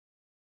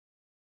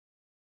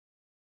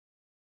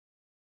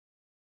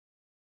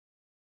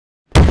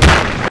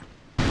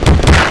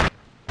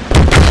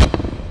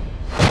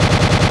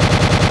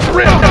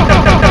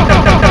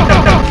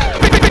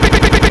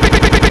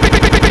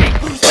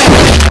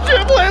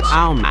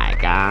Oh my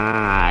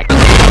god.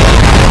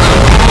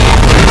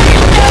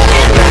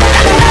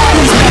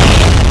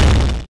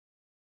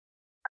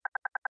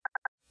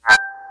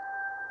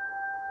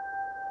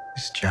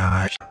 It's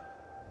Josh.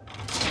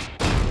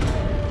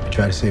 We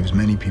try to save as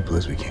many people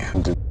as we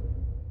can,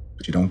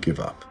 but you don't give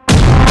up.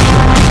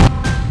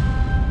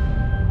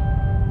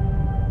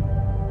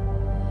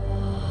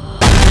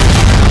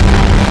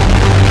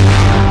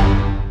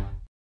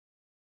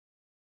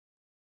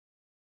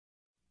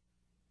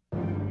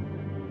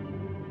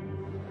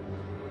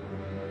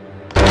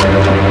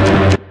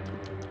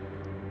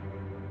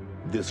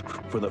 This,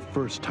 for the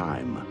first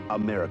time,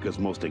 America's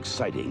most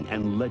exciting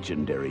and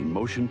legendary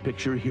motion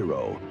picture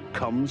hero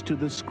comes to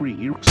the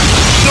screen.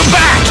 The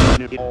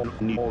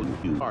Bat!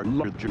 You are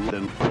larger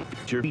than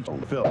feature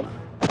film.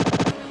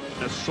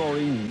 A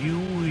soaring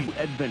new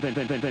adventure.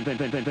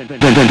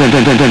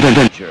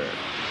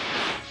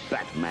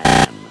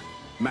 Batman,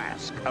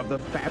 Mask of the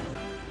Fat,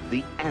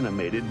 the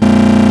animated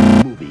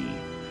movie,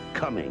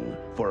 coming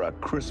for a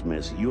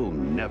Christmas you'll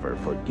never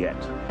forget.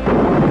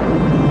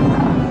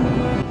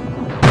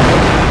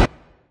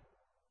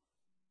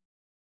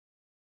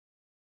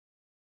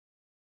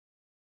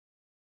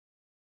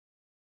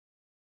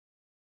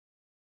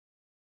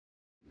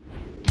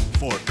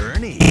 For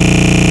Ernie,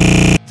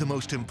 the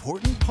most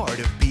important part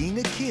of being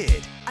a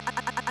kid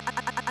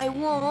I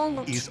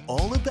won't. is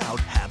all about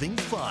having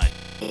fun.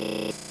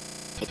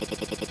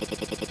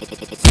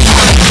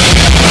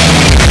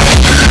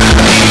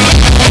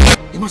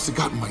 You must have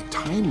gotten my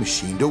time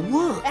machine to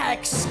work.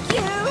 Excuse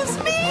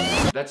me?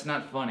 That's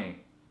not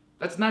funny.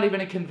 That's not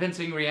even a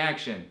convincing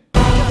reaction.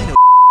 Dino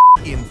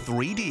in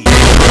 3D.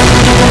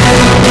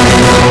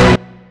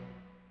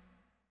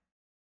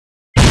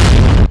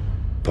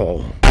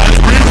 Paul.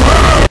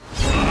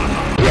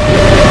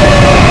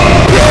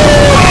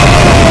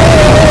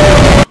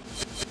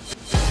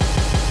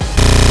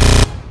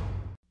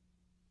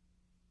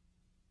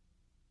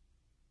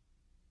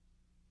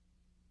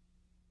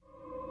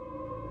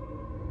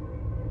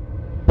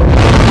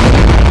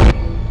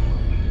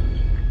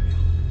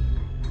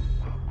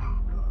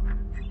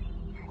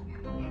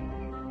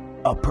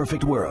 A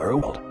perfect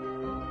world.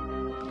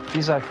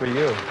 These are for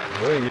you.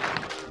 Where are you?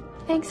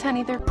 Thanks,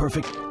 honey. They're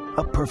Perfect.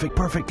 A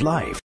perfect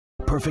life.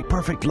 Perfect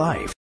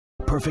life.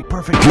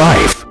 Perfect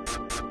life.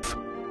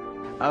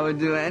 I would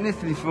do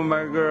anything for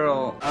my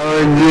girl. I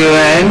would do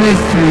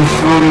anything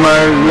for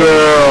my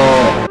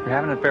girl. You're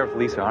having an affair with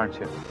Lisa, aren't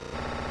you?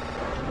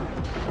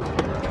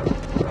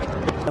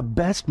 The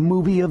best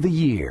movie of the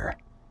year.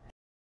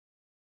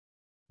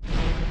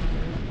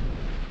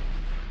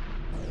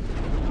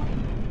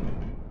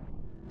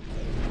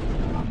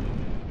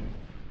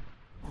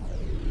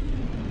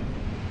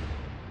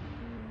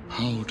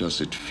 How does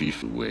it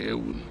feel,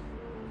 well,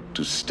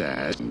 to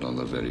stand on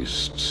the very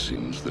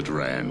streams that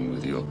ran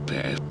with your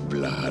past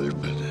blood?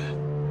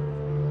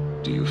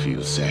 But do you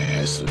feel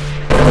sad,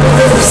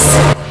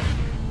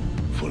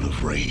 full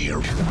of rage?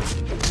 Or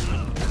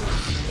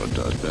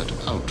does that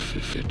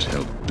outfit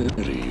help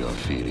bury your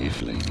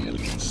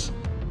feelings,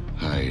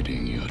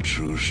 hiding your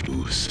true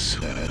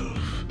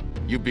self?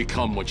 You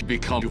become what you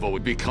become. You've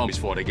always become is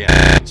fought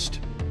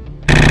against.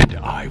 And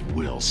I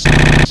will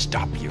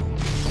stop you.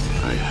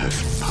 I have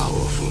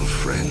powerful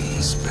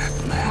friends,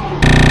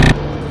 Batman.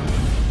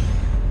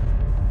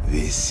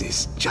 This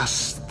is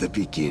just the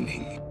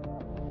beginning.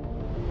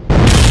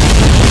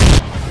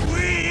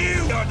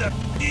 We are the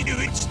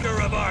future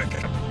of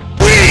Arkham.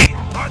 We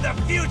are the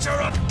future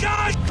of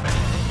God.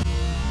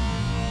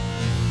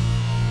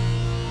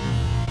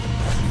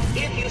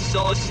 If you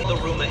saw the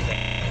room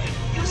ahead,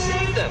 you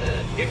save them.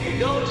 If you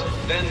don't,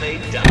 then they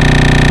die.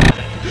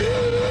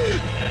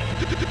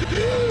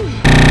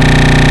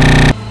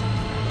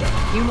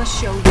 You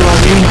must show your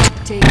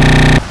take.